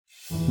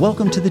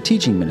Welcome to the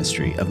teaching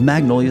ministry of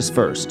Magnolia's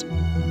First.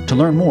 To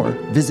learn more,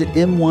 visit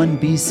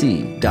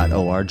m1bc.org.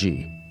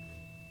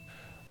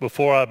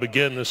 Before I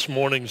begin this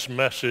morning's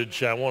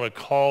message, I want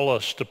to call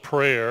us to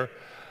prayer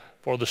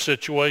for the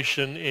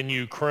situation in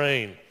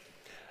Ukraine.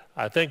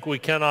 I think we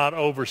cannot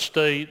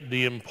overstate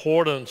the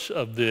importance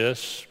of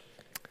this.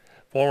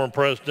 Former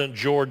President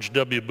George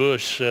W.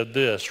 Bush said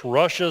this: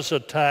 Russia's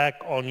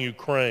attack on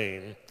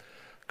Ukraine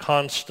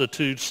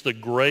constitutes the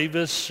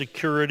gravest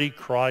security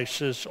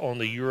crisis on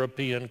the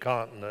European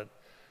continent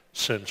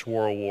since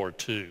World War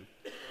II.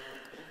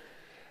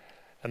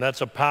 And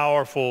that's a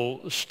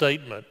powerful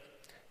statement.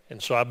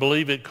 And so I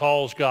believe it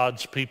calls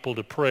God's people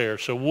to prayer.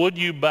 So would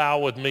you bow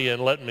with me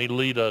and let me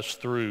lead us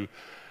through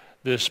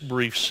this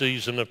brief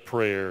season of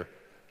prayer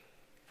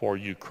for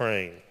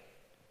Ukraine?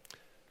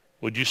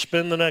 Would you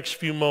spend the next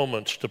few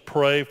moments to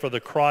pray for the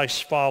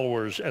Christ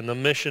followers and the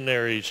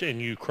missionaries in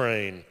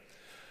Ukraine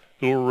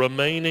who are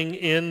remaining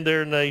in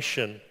their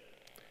nation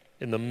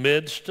in the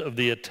midst of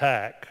the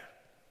attack?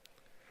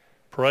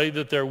 Pray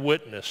that their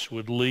witness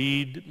would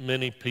lead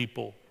many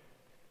people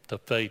to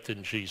faith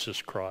in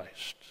Jesus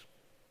Christ.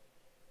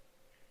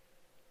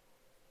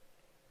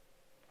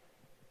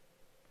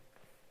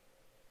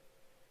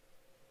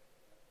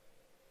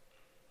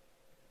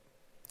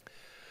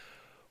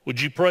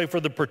 Would you pray for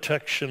the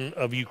protection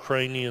of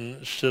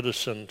Ukrainian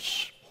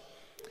citizens,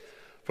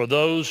 for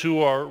those who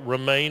are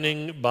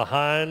remaining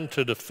behind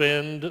to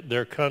defend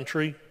their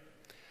country,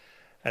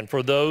 and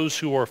for those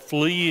who are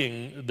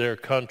fleeing their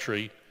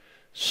country,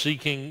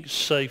 seeking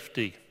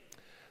safety,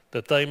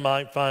 that they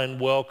might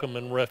find welcome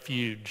and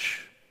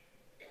refuge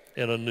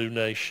in a new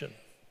nation?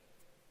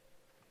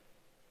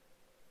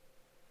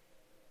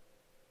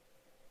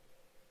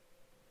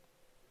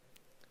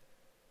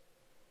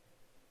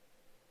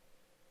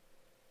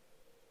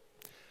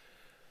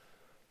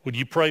 Would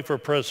you pray for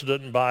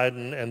President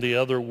Biden and the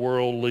other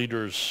world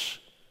leaders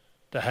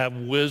to have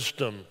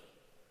wisdom,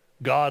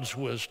 God's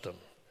wisdom,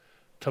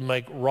 to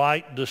make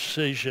right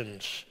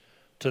decisions,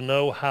 to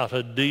know how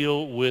to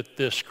deal with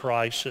this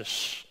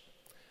crisis?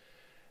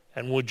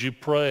 And would you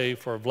pray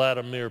for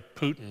Vladimir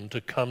Putin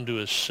to come to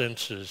his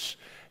senses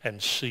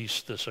and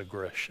cease this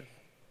aggression?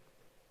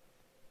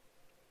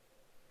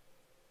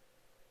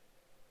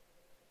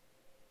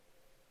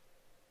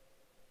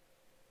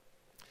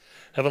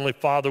 Heavenly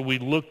Father, we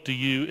look to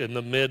you in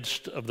the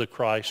midst of the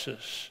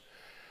crisis.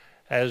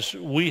 As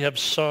we have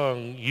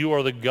sung, you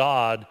are the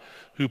God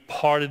who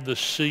parted the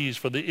seas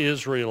for the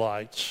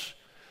Israelites.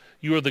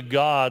 You are the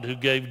God who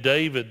gave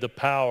David the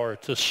power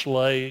to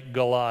slay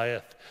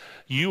Goliath.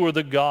 You are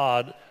the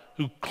God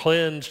who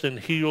cleansed and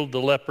healed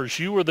the lepers.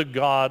 You are the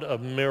God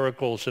of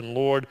miracles. And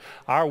Lord,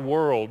 our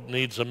world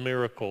needs a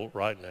miracle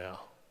right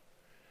now.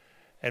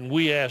 And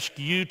we ask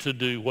you to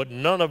do what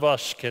none of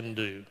us can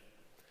do,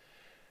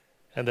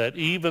 and that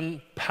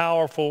even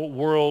powerful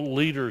world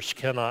leaders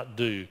cannot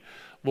do.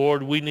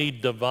 Lord, we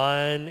need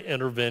divine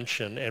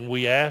intervention, and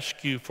we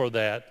ask you for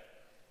that.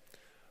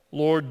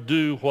 Lord,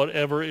 do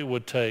whatever it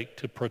would take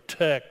to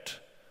protect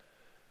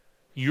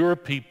your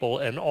people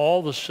and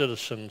all the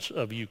citizens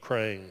of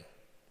Ukraine,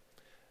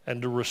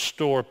 and to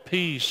restore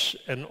peace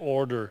and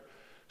order,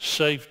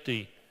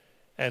 safety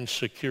and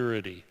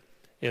security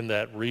in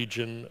that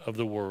region of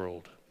the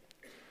world.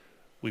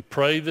 We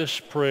pray this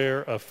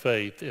prayer of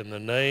faith in the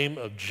name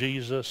of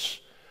Jesus,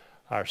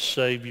 our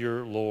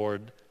Savior,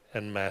 Lord,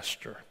 and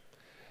Master.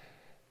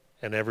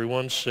 And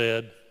everyone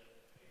said,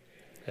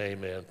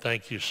 amen.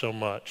 Thank you so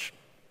much.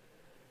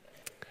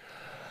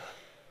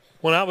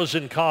 When I was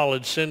in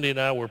college, Cindy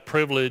and I were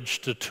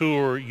privileged to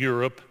tour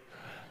Europe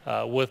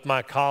with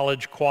my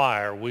college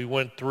choir. We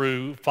went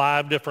through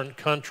 5 different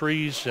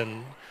countries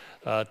in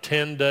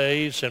 10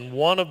 days, and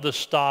one of the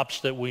stops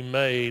that we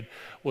made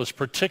was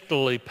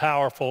particularly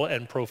powerful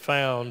and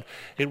profound.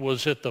 It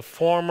was at the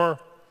former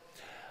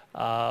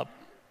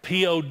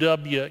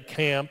POW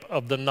camp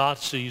of the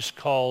Nazis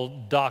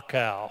called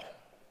Dachau.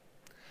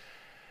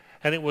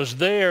 And it was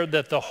there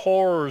that the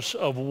horrors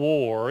of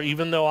war,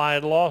 even though I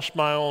had lost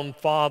my own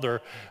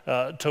father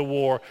to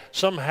war,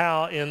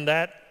 somehow in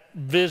that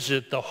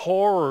visit, the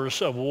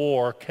horrors of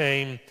war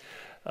came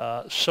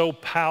so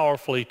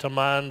powerfully to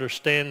my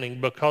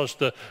understanding, because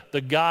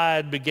the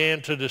guide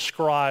began to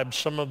describe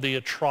some of the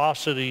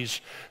atrocities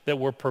that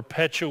were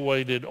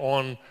perpetuated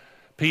on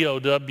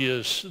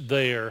POWs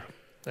there.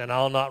 And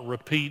I'll not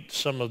repeat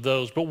some of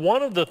those. But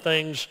one of the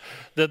things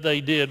that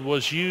they did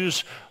was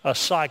use a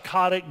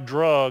psychotic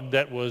drug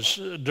that was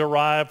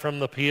derived from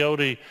the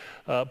peyote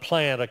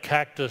plant, a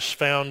cactus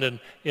found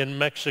in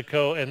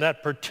Mexico. And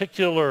that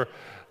particular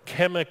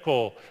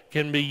chemical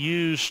can be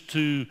used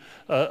to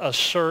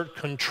assert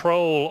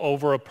control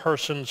over a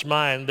person's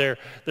mind. Their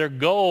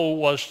goal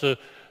was to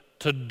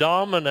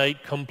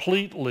dominate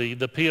completely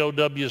the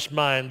POW's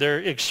mind. Their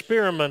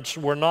experiments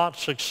were not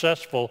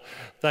successful,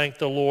 thank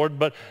the Lord,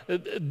 but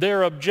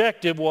their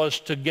objective was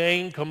to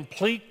gain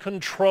complete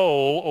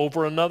control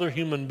over another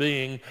human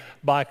being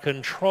by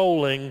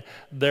controlling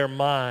their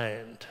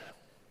mind.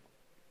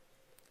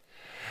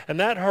 And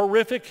that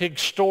horrific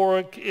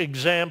historic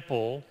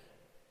example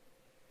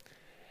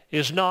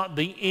is not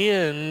the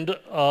end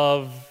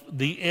of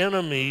the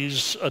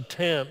enemy's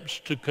attempts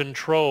to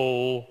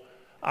control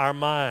our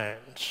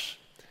minds.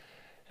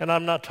 And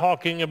I'm not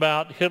talking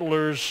about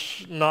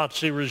Hitler's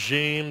Nazi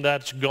regime,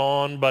 that's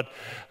gone, but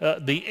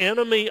the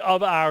enemy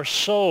of our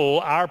soul,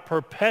 our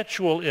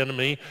perpetual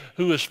enemy,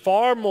 who is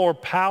far more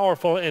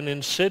powerful and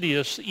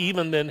insidious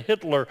even than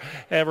Hitler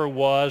ever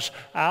was,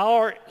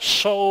 our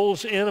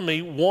soul's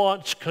enemy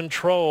wants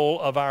control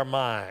of our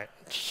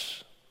minds.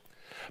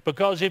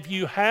 Because if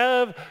you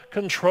have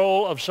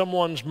control of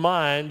someone's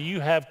mind, you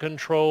have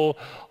control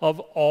of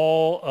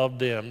all of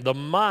them. The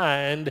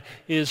mind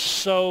is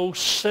so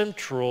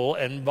central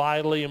and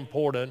vitally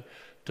important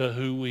to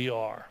who we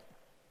are.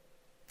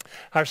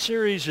 Our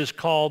series is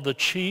called The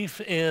Chief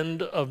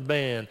End of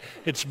Man.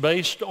 It's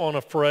based on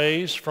a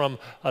phrase from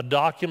a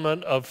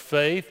document of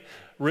faith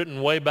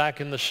written way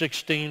back in the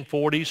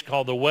 1640s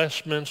called the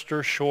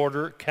Westminster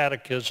Shorter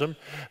Catechism.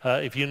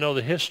 If you know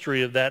the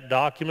history of that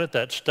document,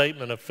 that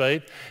statement of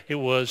faith, it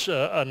was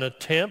an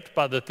attempt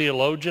by the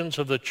theologians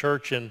of the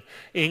church in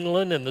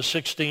England in the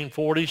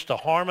 1640s to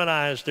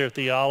harmonize their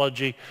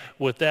theology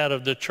with that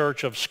of the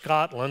Church of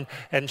Scotland.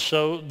 And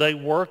so they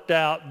worked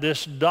out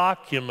this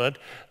document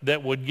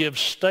that would give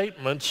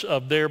statements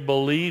of their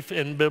belief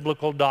in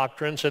biblical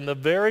doctrines. And the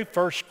very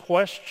first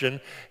question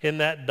in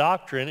that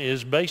doctrine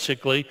is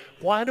basically,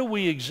 why do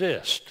we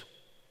exist?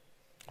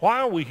 Why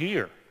are we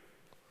here?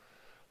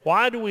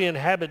 Why do we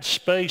inhabit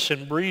space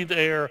and breathe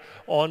air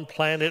on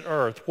planet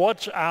Earth?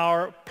 What's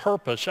our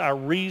purpose, our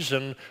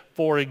reason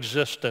for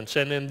existence?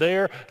 And in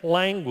their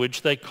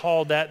language, they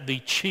call that the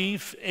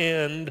chief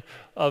end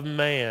of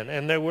man.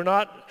 And they were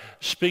not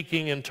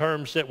speaking in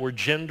terms that were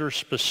gender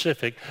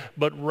specific,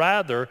 but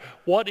rather,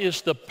 what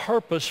is the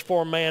purpose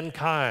for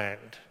mankind?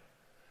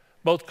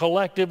 Both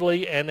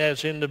collectively and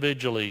as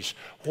individuals.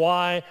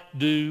 Why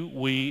do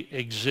we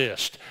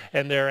exist?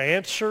 And their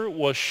answer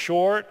was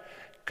short,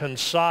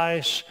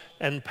 concise,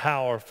 and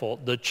powerful.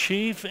 The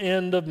chief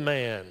end of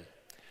man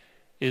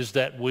is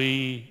that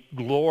we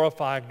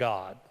glorify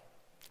God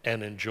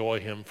and enjoy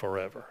him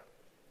forever.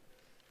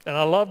 And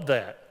I love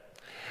that.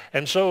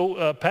 And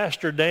so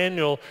Pastor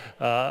Daniel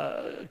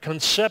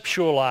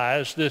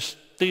conceptualized this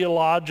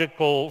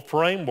theological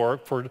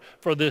framework for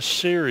this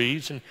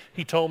series, and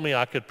he told me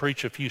I could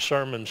preach a few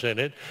sermons in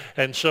it.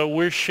 And so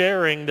we're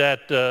sharing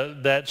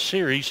that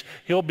series.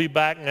 He'll be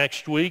back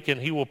next week,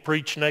 and he will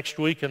preach next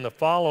week and the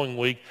following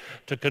week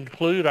to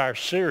conclude our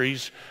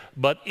series.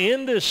 But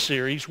in this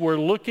series, we're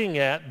looking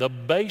at the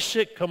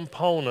basic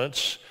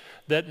components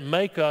that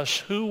make us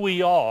who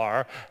we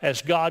are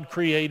as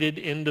God-created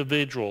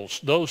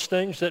individuals, those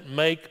things that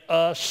make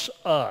us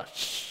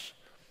us.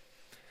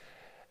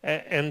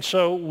 And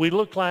so we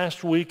looked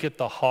last week at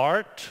the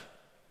heart.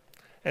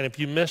 And if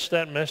you missed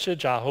that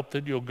message, I hope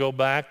that you'll go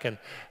back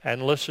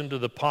and listen to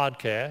the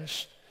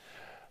podcast.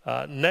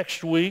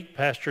 Next week,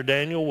 Pastor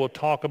Daniel will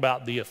talk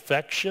about the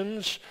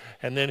affections,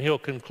 and then he'll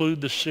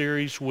conclude the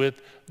series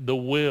with the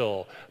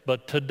will.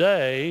 But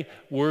today,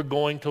 we're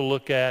going to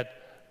look at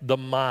the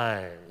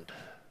mind.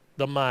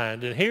 The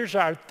mind. And here's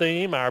our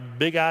theme, our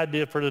big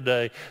idea for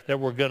today that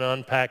we're going to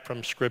unpack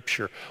from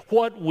Scripture.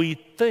 What we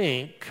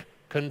think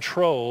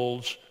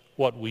controls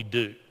what we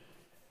do.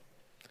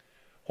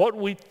 What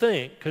we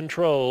think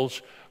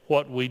controls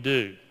what we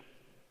do.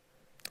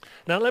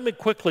 Now let me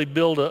quickly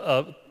build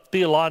a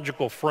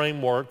theological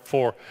framework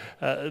for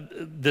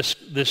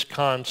this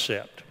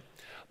concept.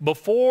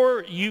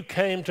 Before you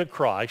came to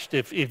Christ,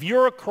 if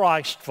you're a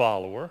Christ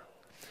follower,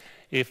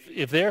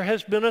 if there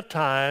has been a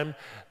time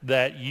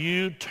that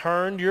you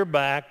turned your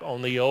back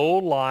on the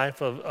old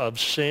life of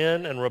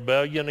sin and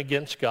rebellion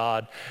against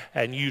God,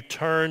 and you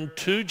turned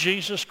to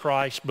Jesus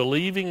Christ,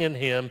 believing in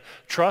him,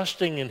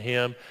 trusting in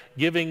him,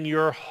 giving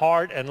your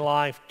heart and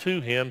life to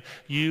him,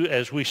 you,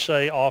 as we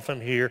say often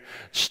here,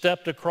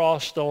 stepped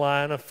across the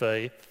line of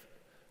faith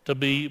to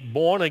be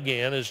born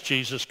again, as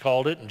Jesus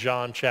called it in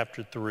John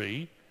chapter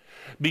 3.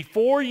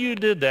 Before you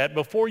did that,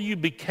 before you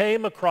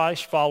became a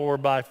Christ follower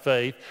by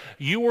faith,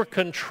 you were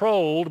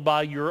controlled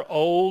by your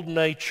old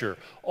nature.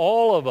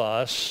 All of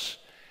us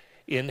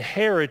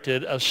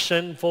inherited a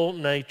sinful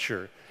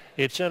nature.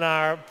 It's in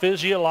our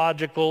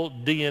physiological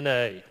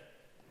DNA.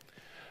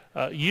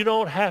 You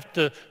don't have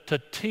to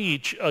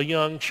teach a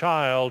young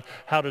child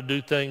how to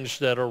do things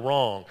that are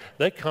wrong.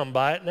 They come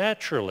by it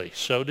naturally.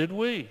 So did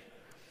we.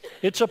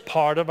 It's a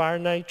part of our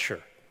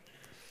nature.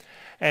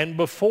 And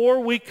before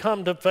we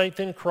come to faith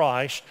in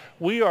Christ,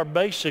 we are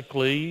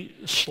basically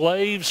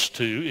slaves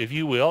to, if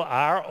you will,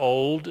 our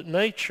old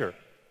nature.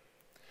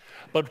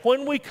 But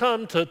when we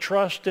come to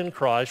trust in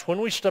Christ, when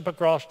we step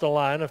across the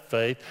line of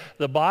faith,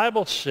 the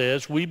Bible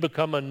says we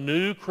become a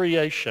new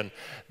creation.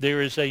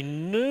 There is a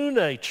new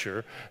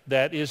nature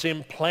that is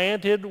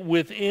implanted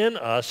within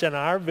us and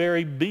our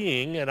very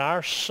being and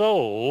our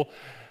soul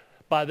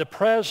by the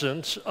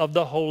presence of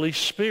the Holy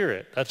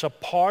Spirit. That's a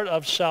part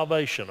of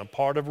salvation, a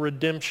part of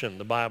redemption,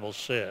 the Bible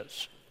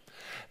says.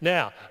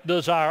 Now,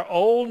 does our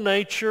old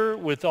nature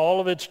with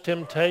all of its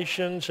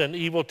temptations and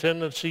evil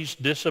tendencies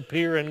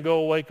disappear and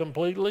go away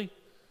completely?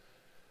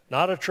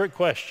 Not a trick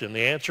question.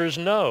 The answer is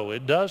no,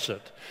 it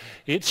doesn't.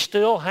 It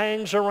still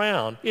hangs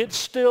around. It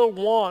still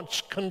wants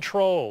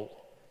control.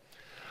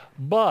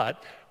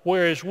 But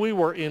whereas we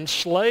were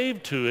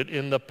enslaved to it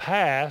in the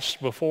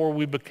past before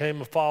we became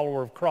a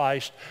follower of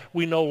Christ,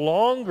 we no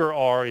longer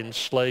are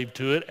enslaved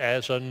to it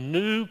as a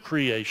new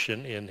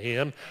creation in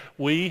him.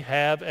 We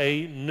have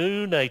a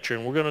new nature.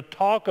 And we're going to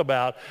talk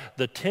about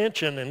the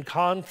tension and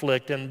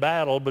conflict and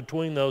battle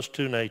between those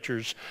two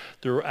natures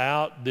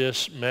throughout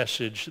this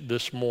message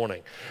this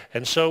morning.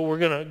 And so we're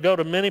going to go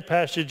to many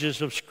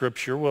passages of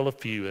Scripture, well, a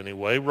few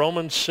anyway.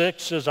 Romans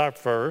 6 is our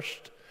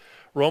first.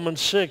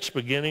 Romans 6,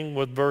 beginning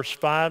with verse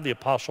 5, the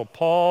Apostle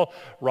Paul,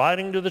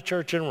 writing to the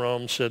church in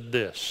Rome, said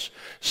this,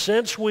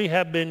 "Since we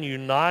have been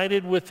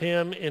united with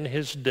him in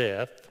his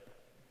death,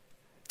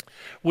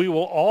 we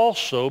will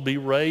also be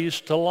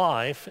raised to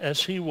life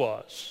as he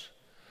was.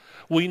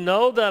 We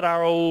know that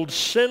our old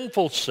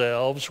sinful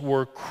selves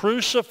were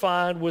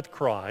crucified with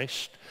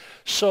Christ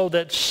so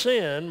that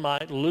sin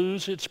might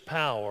lose its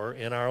power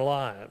in our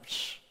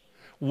lives.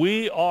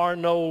 We are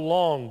no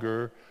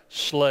longer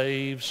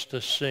slaves to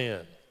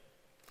sin."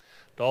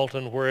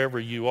 Dalton, wherever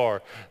you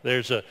are,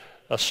 there's a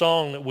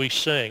song that we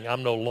sing,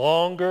 "I'm no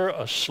longer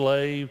a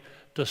slave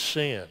to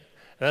sin." And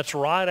that's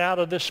right out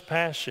of this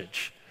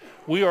passage.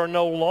 We are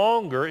no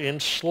longer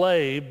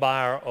enslaved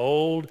by our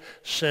old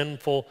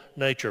sinful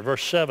nature.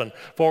 Verse 7,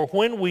 "For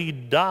when we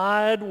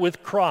died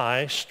with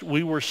Christ,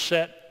 we were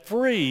set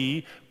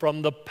free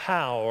from the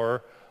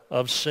power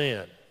of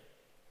sin."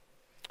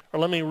 Or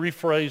let me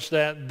rephrase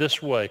that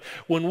this way.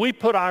 When we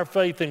put our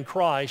faith in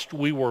Christ,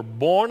 we were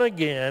born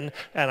again,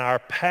 and our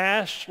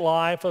past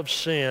life of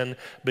sin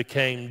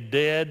became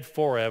dead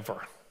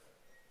forever.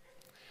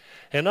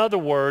 In other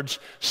words,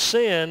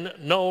 sin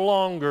no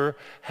longer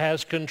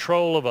has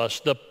control of us.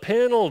 The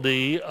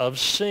penalty of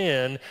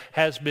sin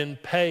has been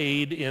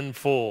paid in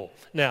full.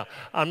 Now,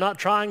 I'm not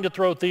trying to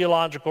throw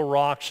theological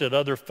rocks at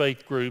other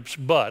faith groups,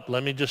 but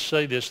let me just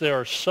say this. There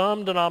are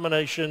some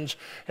denominations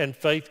and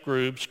faith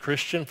groups,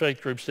 Christian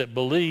faith groups, that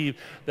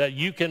believe that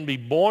you can be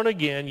born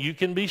again, you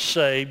can be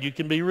saved, you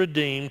can be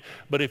redeemed,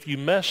 but if you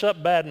mess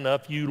up bad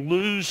enough, you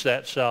lose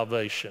that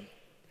salvation.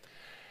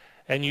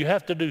 And you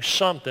have to do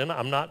something,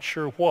 I'm not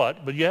sure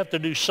what, but you have to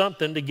do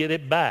something to get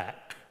it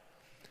back.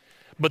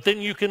 But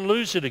then you can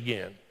lose it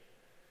again.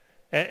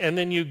 And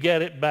then you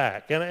get it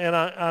back. And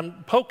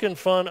I'm poking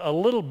fun a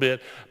little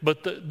bit,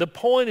 but the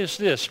point is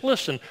this.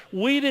 Listen,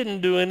 we didn't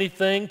do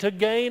anything to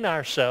gain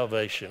our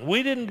salvation.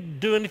 We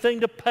didn't do anything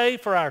to pay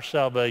for our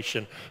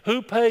salvation.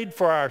 Who paid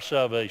for our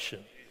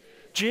salvation?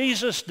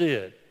 Jesus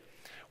did.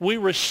 We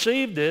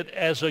received it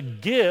as a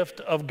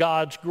gift of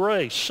God's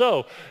grace.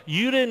 So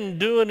you didn't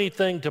do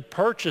anything to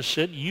purchase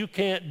it. You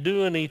can't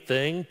do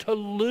anything to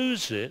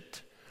lose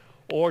it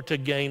or to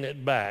gain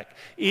it back.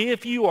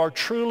 If you are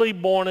truly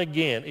born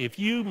again, if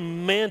you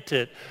meant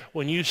it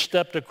when you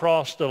stepped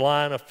across the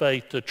line of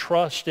faith to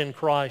trust in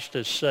Christ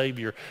as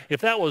Savior, if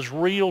that was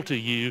real to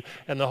you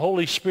and the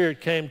Holy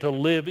Spirit came to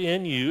live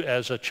in you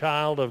as a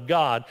child of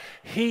God,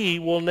 he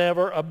will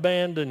never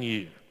abandon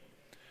you.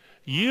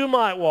 You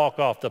might walk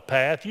off the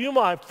path, you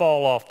might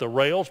fall off the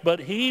rails,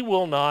 but he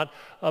will not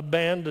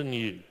abandon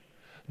you.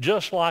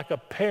 Just like a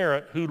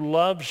parent who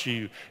loves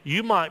you,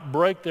 you might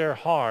break their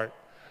heart,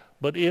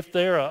 but if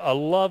they're a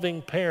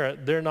loving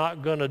parent, they're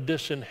not going to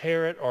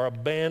disinherit or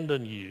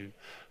abandon you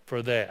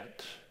for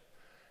that.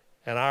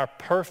 And our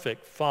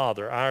perfect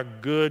Father, our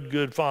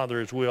good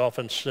Father, as we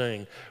often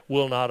sing,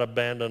 will not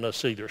abandon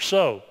us either.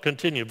 So,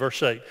 continue,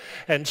 verse 8.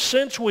 "And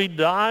since we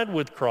died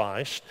with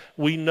Christ,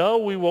 we know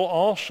we will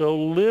also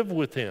live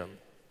with him.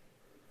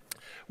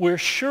 We're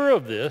sure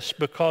of this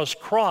because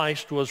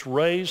Christ was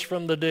raised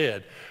from the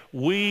dead."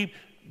 We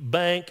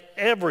bank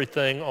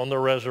everything on the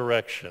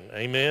resurrection.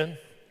 Amen?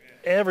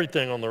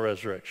 Everything on the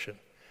resurrection.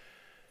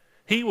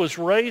 "He was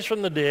raised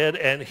from the dead,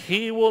 and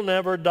he will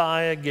never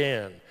die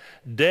again.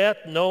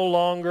 Death no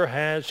longer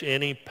has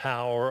any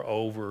power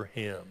over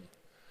him.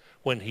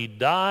 When he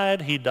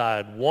died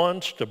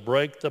once to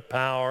break the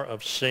power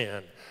of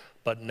sin.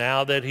 But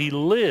now that he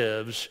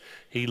lives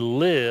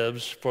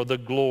for the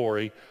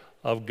glory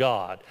of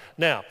God."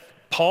 Now,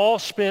 Paul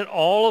spent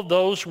all of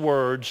those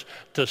words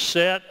to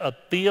set a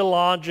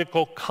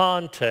theological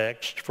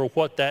context for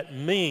what that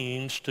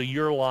means to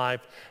your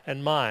life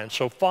and mine.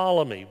 So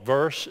follow me.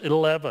 Verse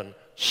 11.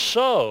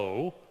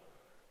 "So,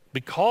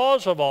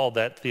 because of all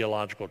that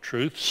theological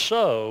truth,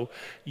 so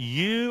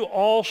you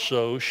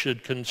also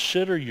should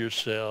consider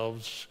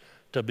yourselves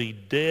to be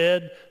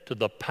dead to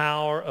the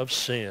power of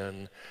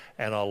sin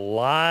and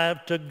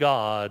alive to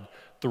God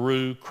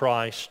through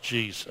Christ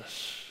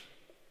Jesus."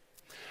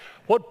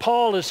 What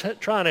Paul is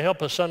trying to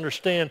help us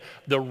understand,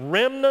 the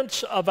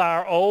remnants of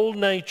our old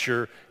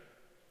nature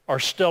are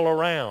still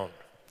around.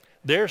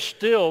 They're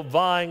still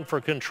vying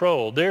for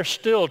control. They're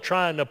still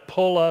trying to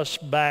pull us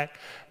back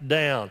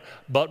down.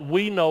 But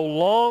we no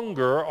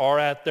longer are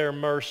at their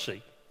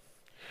mercy.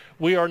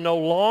 We are no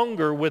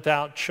longer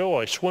without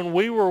choice. When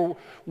we were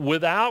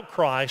without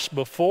Christ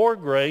before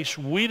grace,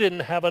 we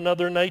didn't have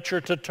another nature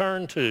to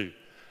turn to.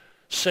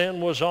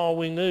 Sin was all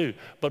we knew.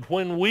 But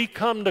when we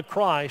come to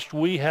Christ,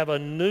 we have a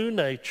new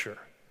nature.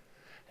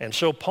 And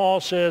so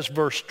Paul says,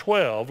 verse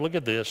 12, look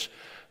at this,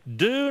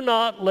 do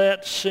not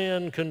let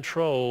sin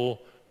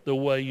control the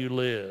way you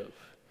live.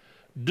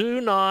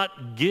 Do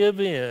not give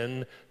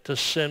in to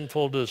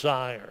sinful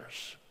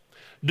desires.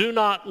 Do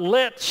not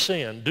let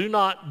sin, do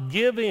not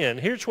give in.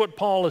 Here's what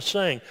Paul is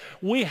saying.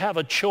 We have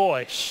a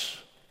choice.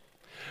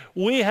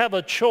 We have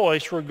a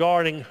choice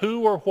regarding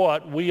who or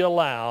what we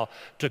allow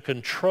to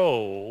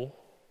control,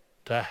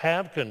 to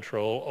have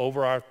control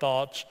over our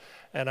thoughts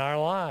and our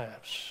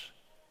lives.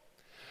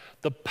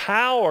 The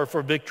power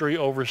for victory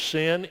over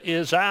sin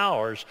is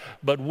ours,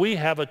 but we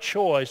have a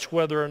choice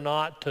whether or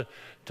not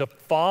to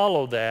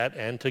follow that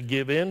and to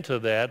give in to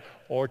that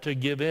or to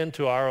give in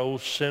to our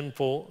old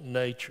sinful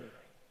nature.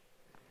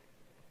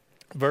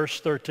 Verse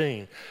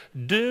 13,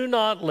 do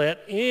not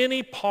let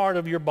any part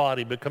of your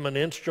body become an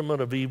instrument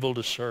of evil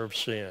to serve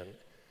sin.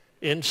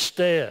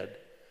 Instead,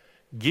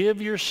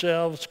 give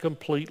yourselves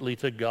completely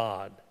to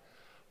God,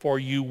 for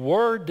you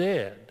were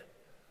dead,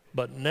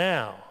 but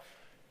now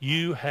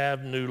you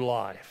have new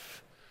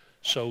life.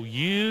 So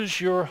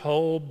use your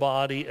whole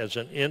body as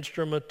an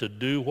instrument to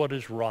do what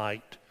is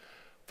right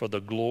for the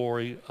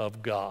glory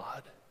of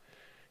God.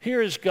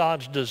 Here is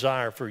God's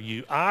desire for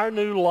you. Our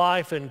new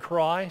life in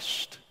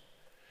Christ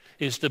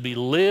is to be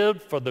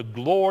lived for the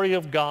glory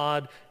of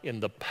God in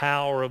the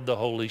power of the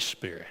Holy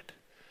Spirit.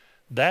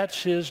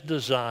 That's his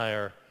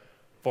desire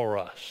for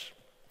us.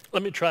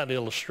 Let me try to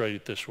illustrate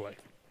it this way.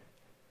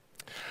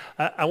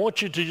 I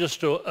want you to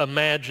just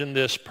imagine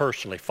this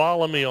personally.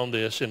 Follow me on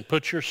this and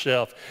put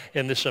yourself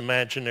in this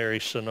imaginary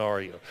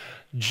scenario.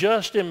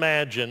 Just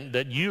imagine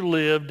that you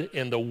lived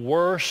in the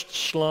worst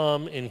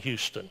slum in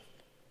Houston.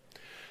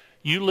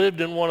 You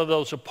lived in one of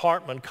those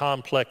apartment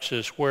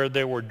complexes where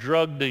there were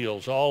drug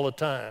deals all the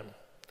time.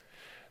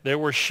 There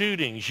were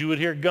shootings. You would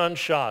hear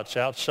gunshots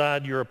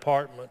outside your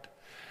apartment.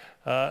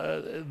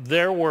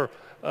 There were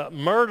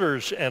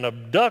murders and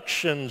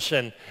abductions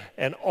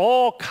and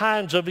all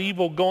kinds of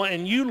evil going,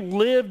 and you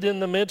lived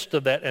in the midst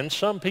of that, and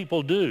some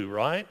people do,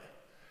 right?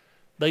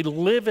 They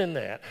live in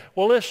that.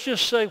 Well, let's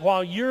just say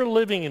while you're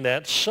living in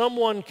that,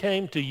 someone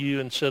came to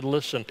you and said,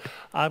 listen,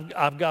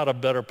 I've got a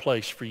better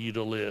place for you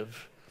to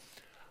live.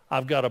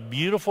 I've got a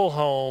beautiful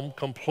home,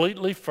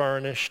 completely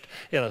furnished,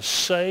 in a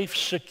safe,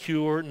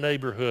 secure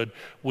neighborhood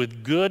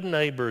with good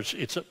neighbors.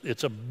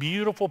 It's a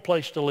beautiful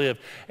place to live,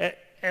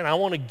 and I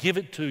want to give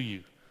it to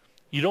you.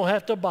 You don't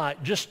have to buy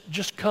it.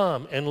 Just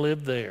come and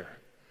live there.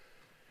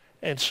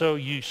 And so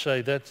you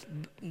say,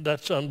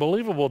 that's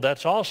unbelievable.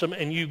 That's awesome.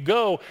 And you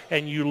go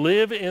and you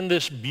live in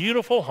this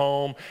beautiful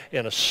home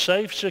in a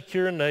safe,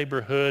 secure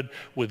neighborhood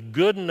with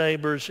good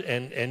neighbors,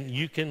 and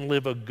you can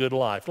live a good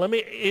life.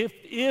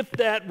 If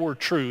that were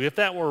true, if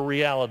that were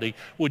reality,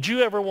 would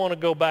you ever want to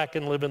go back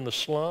and live in the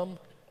slum?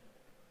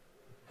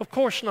 Of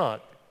course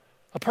not.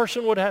 A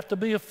person would have to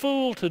be a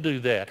fool to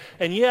do that.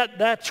 And yet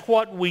that's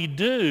what we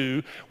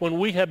do when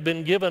we have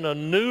been given a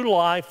new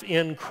life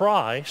in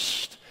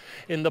Christ,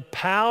 in the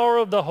power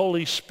of the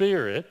Holy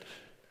Spirit,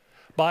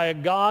 by a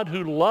God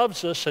who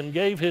loves us and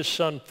gave his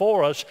Son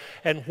for us.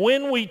 And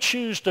when we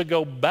choose to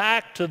go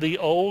back to the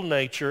old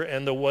nature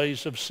and the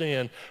ways of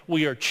sin,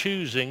 we are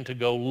choosing to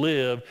go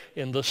live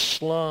in the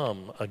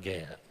slum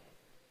again.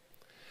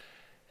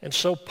 And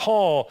so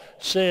Paul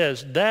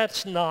says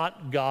that's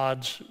not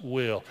God's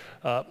will.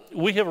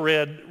 We have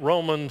read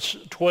Romans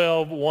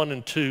 12, 1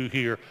 and 2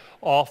 here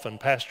often.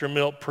 Pastor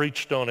Milt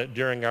preached on it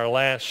during our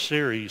last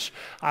series.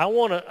 I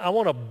want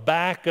to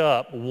back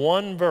up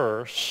one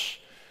verse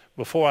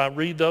before I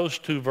read those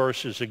two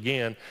verses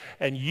again.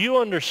 And you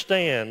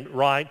understand,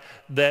 right,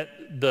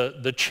 that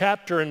the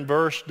chapter and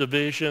verse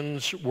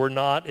divisions were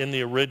not in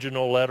the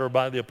original letter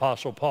by the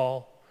Apostle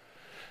Paul?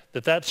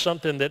 That's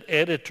something that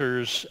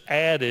editors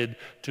added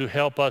to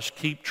help us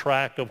keep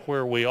track of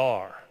where we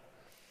are.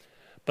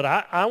 But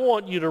I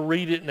want you to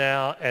read it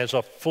now as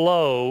a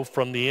flow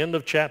from the end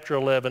of chapter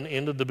 11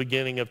 into the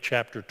beginning of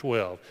chapter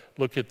 12.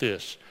 Look at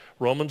this.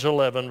 Romans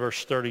 11,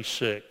 verse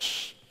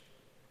 36.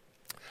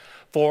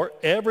 For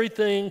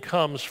everything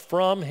comes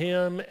from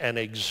him and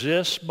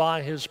exists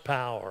by his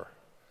power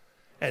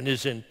and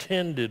is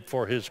intended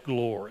for his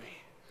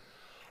glory.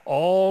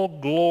 All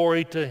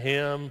glory to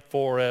him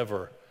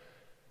forever.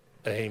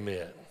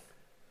 Amen.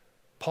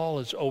 Paul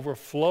is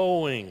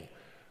overflowing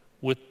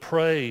with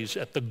praise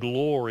at the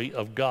glory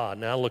of God.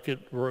 Now look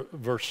at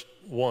verse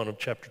 1 of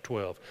chapter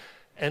 12.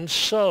 And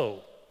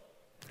so,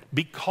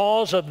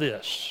 because of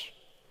this,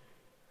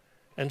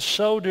 and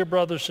so, dear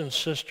brothers and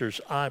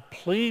sisters, I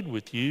plead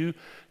with you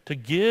to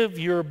give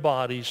your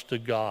bodies to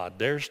God.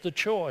 There's the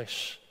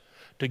choice.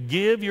 To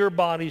give your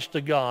bodies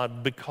to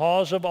God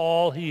because of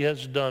all he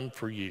has done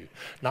for you.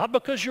 Not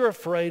because you're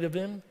afraid of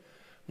him.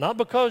 Not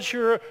because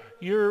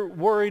you're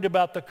worried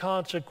about the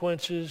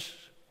consequences,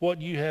 what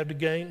you have to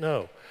gain.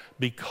 No,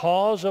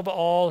 because of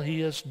all he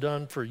has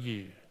done for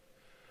you.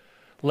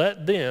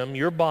 Let them,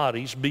 your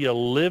bodies, be a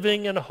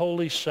living and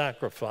holy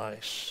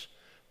sacrifice,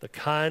 the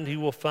kind he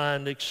will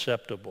find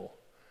acceptable.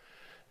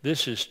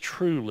 This is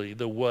truly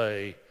the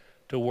way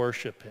to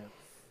worship him.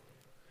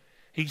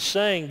 He's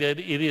saying that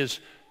it is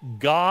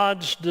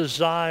God's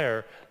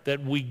desire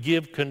that we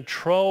give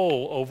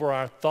control over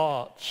our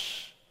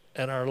thoughts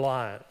and our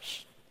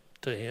lives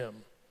to him.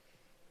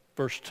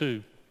 Verse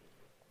 2.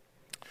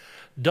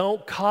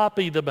 Don't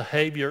copy the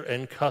behavior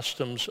and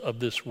customs of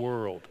this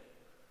world.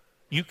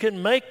 You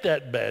can make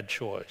that bad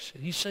choice.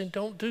 He's saying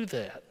don't do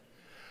that.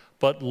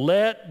 But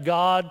let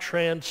God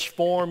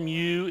transform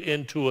you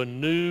into a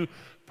new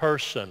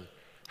person.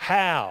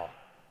 How?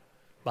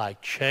 By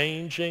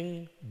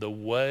changing the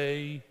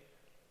way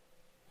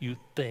you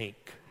think.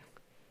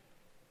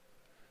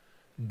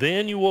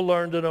 Then you will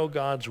learn to know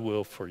God's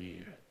will for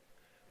you,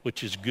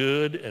 which is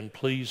good and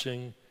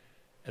pleasing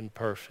and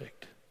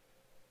perfect.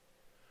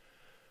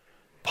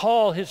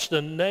 Paul hits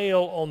the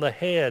nail on the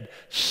head.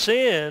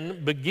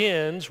 Sin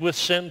begins with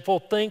sinful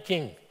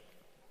thinking.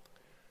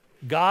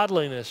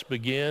 Godliness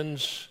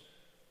begins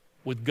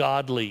with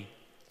godly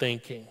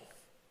thinking.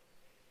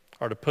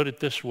 Or to put it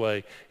this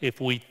way, if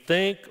we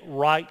think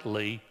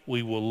rightly,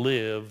 we will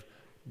live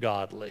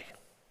godly.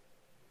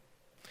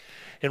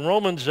 In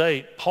Romans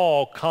 8,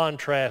 Paul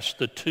contrasts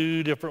the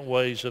two different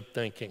ways of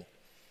thinking.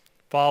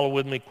 Follow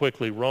with me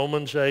quickly.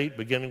 Romans 8,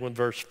 beginning with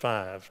verse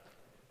 5.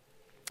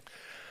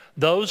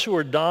 Those who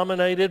are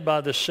dominated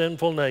by the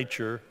sinful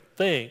nature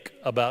think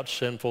about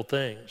sinful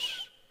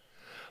things.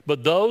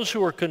 But those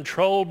who are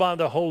controlled by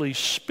the Holy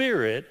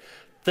Spirit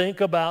think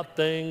about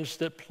things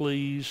that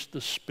please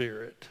the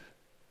Spirit.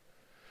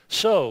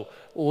 So,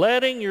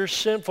 letting your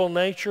sinful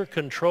nature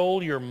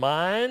control your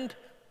mind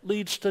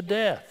leads to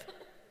death.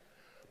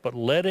 But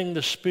letting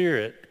the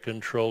Spirit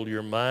control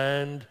your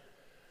mind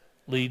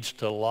leads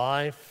to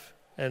life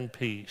and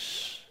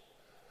peace.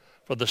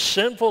 For the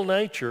sinful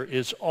nature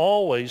is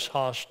always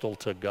hostile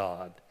to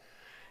God.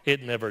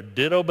 It never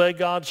did obey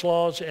God's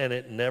laws, and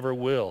it never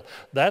will.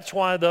 That's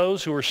why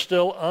those who are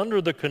still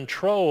under the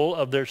control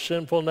of their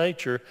sinful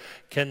nature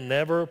can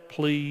never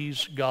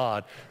please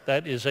God.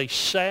 That is a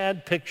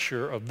sad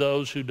picture of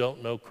those who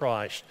don't know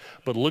Christ.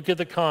 But look at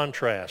the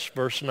contrast,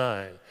 verse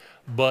 9.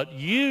 But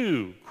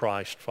you,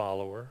 Christ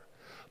follower,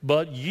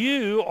 but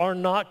you are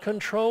not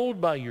controlled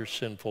by your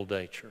sinful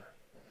nature.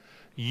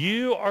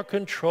 You are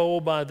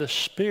controlled by the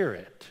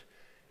Spirit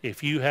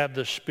if you have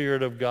the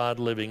Spirit of God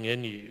living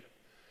in you.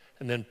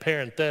 And then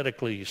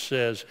parenthetically he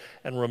says,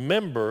 and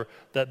remember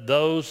that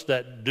those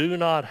that do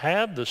not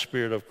have the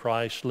Spirit of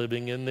Christ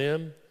living in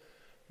them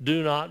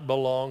do not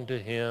belong to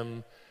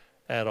him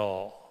at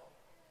all.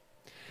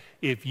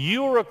 If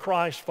you are a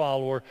Christ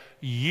follower,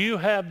 you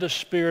have the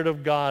Spirit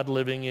of God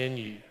living in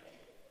you.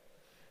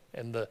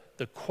 And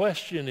the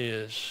question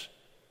is,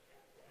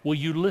 will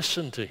you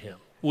listen to him?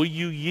 Will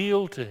you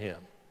yield to him?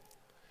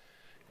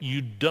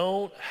 You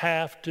don't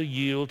have to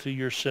yield to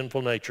your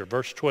sinful nature.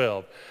 Verse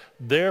 12,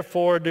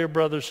 therefore, dear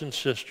brothers and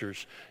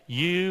sisters,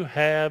 you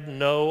have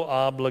no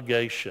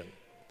obligation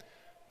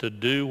to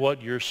do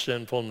what your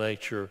sinful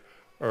nature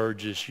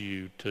urges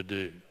you to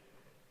do.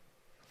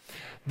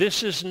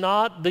 This is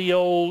not the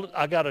old,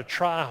 I got to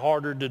try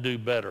harder to do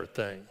better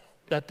thing.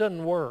 That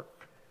doesn't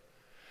work.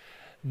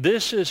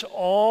 This is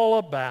all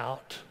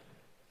about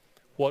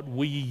what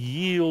we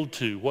yield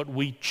to, what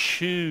we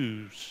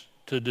choose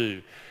to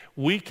do.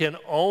 We can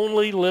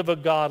only live a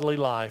godly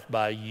life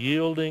by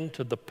yielding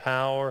to the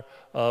power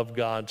of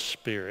God's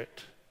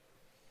Spirit.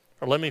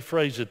 Or let me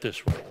phrase it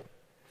this way.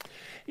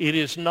 It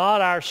is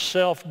not our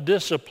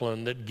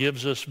self-discipline that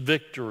gives us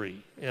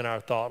victory in our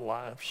thought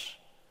lives.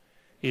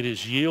 It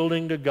is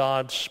yielding to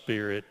God's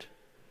Spirit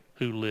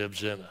who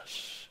lives in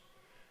us.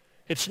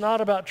 It's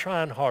not about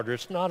trying harder.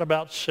 It's not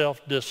about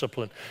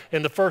self-discipline.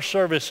 In the first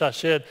service, I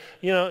said,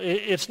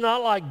 it's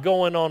not like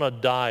going on a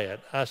diet.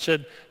 I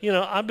said,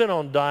 I've been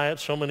on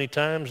diets so many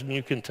times, and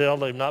you can tell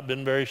they've not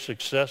been very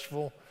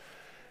successful.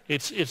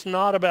 It's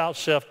not about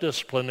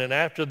self-discipline. And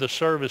after the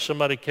service,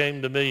 somebody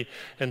came to me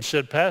and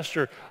said,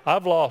 Pastor,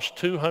 I've lost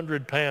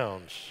 200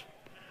 pounds.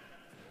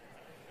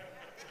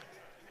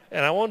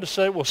 And I wanted to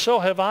say, well, so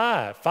have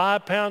I,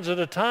 5 pounds at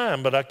a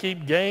time, but I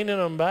keep gaining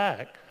them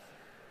back.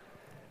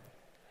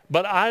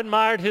 But I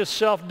admired his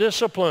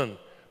self-discipline.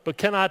 But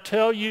can I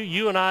tell you,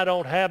 you and I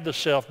don't have the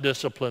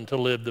self-discipline to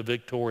live the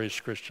victorious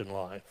Christian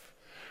life.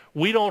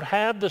 We don't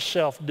have the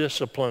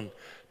self-discipline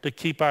to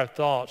keep our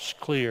thoughts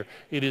clear.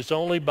 It is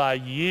only by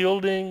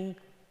yielding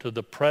to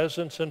the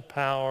presence and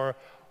power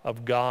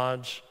of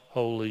God's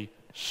Holy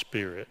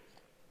Spirit.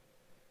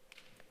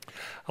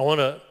 I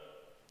want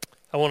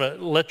to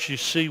let you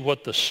see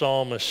what the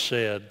psalmist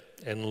said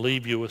and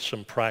leave you with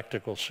some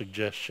practical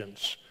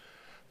suggestions.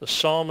 The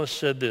psalmist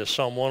said this,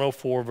 Psalm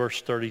 104,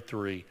 verse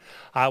 33,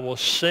 I will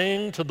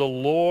sing to the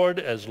Lord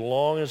as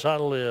long as I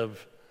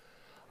live.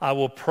 I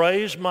will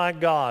praise my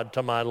God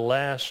to my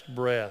last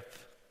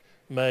breath.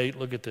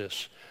 Look at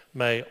this,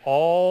 may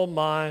all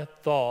my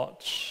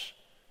thoughts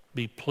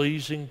be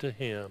pleasing to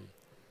him,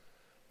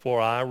 for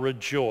I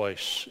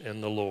rejoice in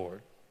the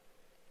Lord.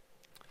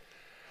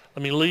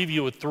 Let me leave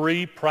you with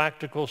 3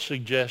 practical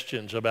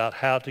suggestions about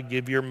how to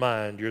give your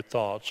mind, your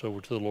thoughts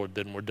over to the Lord,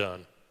 then we're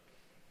done.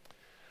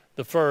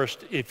 The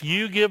first, if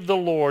you give the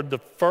Lord the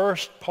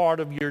first part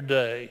of your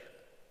day,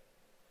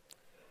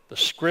 the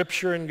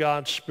Scripture and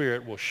God's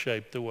Spirit will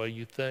shape the way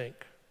you think.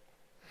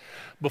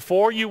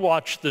 Before you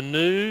watch the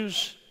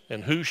news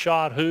and who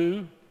shot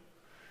who,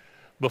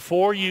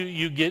 before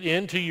you get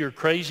into your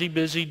crazy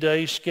busy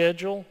day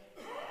schedule,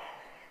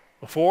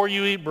 before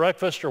you eat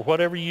breakfast or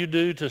whatever you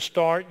do to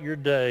start your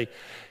day,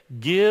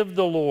 give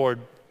the Lord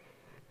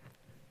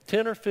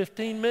 10 or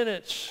 15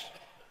 minutes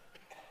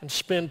and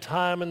spend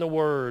time in the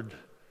Word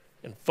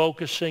and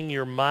focusing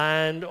your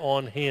mind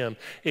on Him.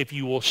 If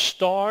you will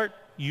start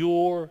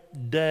your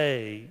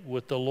day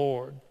with the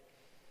Lord,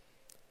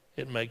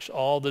 it makes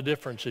all the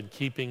difference in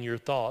keeping your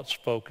thoughts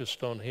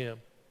focused on Him.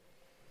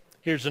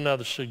 Here's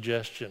another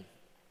suggestion.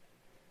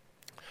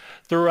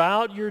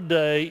 Throughout your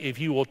day, if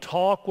you will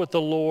talk with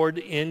the Lord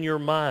in your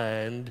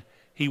mind,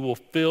 He will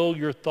fill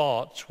your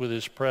thoughts with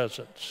His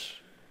presence.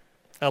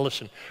 Now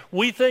listen,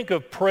 we think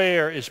of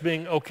prayer as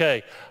being,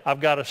 okay, I've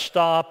got to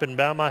stop and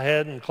bow my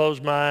head and close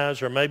my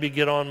eyes or maybe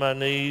get on my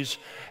knees.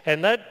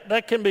 And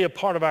that can be a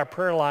part of our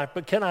prayer life.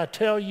 But can I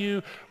tell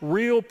you,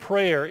 real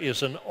prayer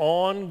is an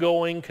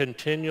ongoing,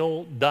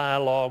 continual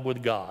dialogue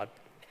with God.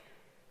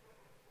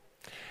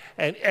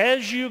 And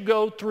as you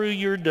go through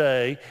your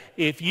day,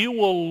 if you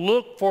will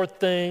look for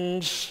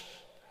things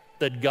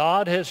that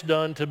God has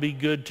done to be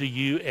good to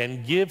you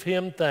and give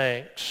Him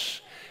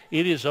thanks,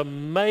 it is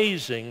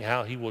amazing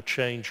how He will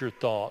change your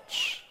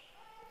thoughts.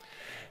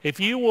 If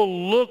you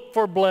will look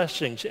for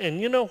blessings, and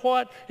you know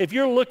what? If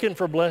you're looking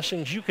for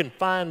blessings, you can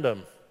find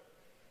them.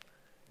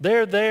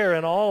 They're there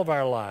in all of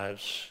our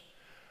lives.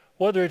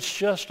 Whether it's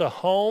just a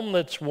home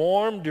that's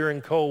warm during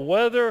cold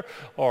weather,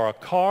 or a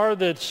car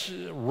that's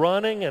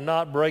running and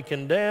not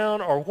breaking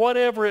down, or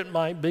whatever it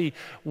might be,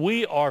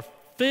 we are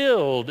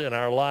filled in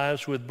our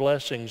lives with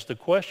blessings. The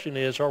question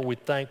is, are we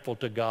thankful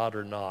to God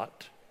or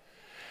not?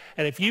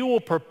 And if you will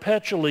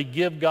perpetually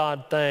give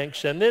God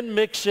thanks and then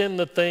mix in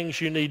the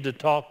things you need to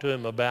talk to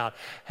Him about,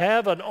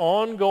 have an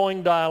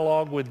ongoing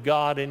dialogue with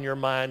God in your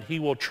mind, He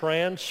will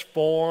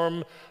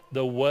transform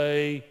the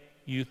way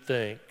you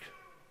think.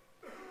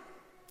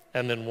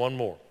 And then one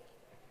more.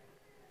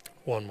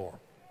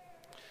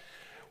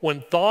 When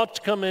thoughts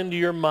come into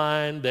your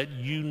mind that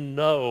you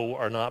know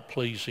are not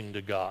pleasing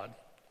to God,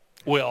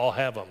 we all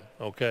have them,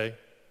 okay?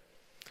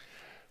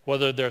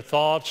 Whether they're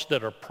thoughts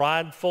that are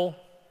prideful,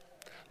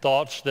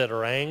 thoughts that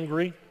are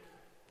angry,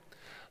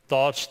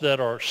 thoughts that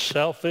are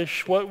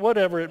selfish,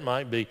 whatever it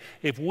might be.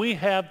 If we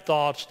have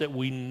thoughts that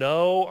we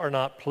know are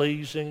not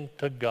pleasing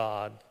to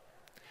God,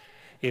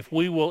 if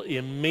we will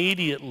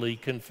immediately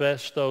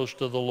confess those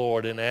to the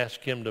Lord and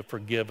ask Him to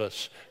forgive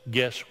us,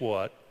 guess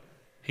what?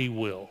 He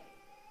will.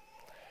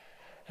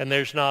 And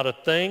there's not a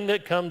thing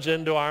that comes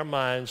into our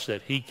minds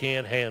that He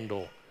can't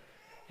handle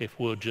if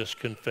we'll just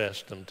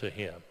confess them to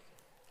Him.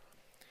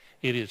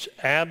 It is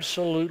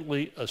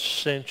absolutely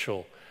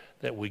essential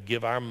that we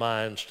give our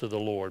minds to the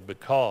Lord,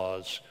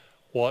 because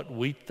what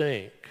we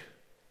think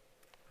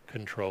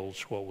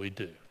controls what we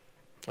do.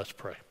 Let's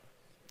pray.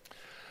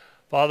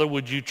 Father,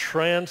 would you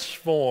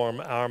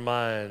transform our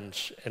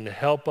minds and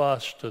help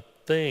us to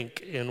think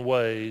in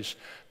ways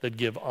that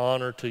give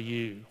honor to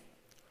you?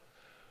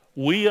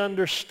 We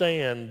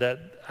understand that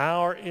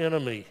our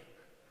enemy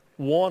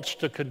wants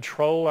to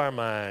control our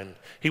mind.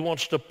 He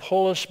wants to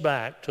pull us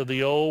back to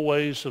the old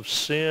ways of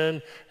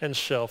sin and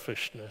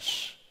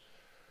selfishness.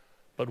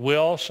 But we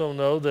also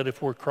know that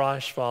if we're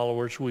Christ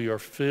followers, we are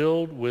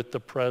filled with the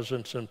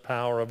presence and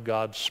power of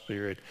God's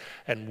Spirit.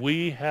 And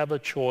we have a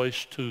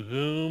choice to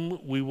whom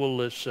we will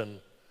listen,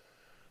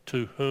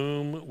 to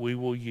whom we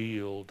will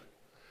yield.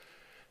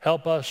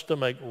 Help us to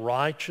make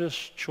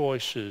righteous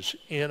choices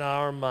in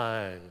our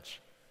minds,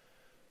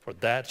 for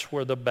that's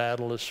where the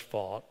battle is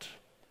fought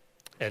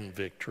and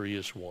victory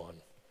is won.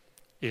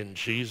 In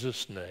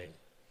Jesus' name,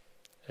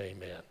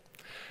 amen.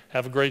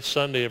 Have a great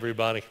Sunday,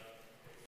 everybody.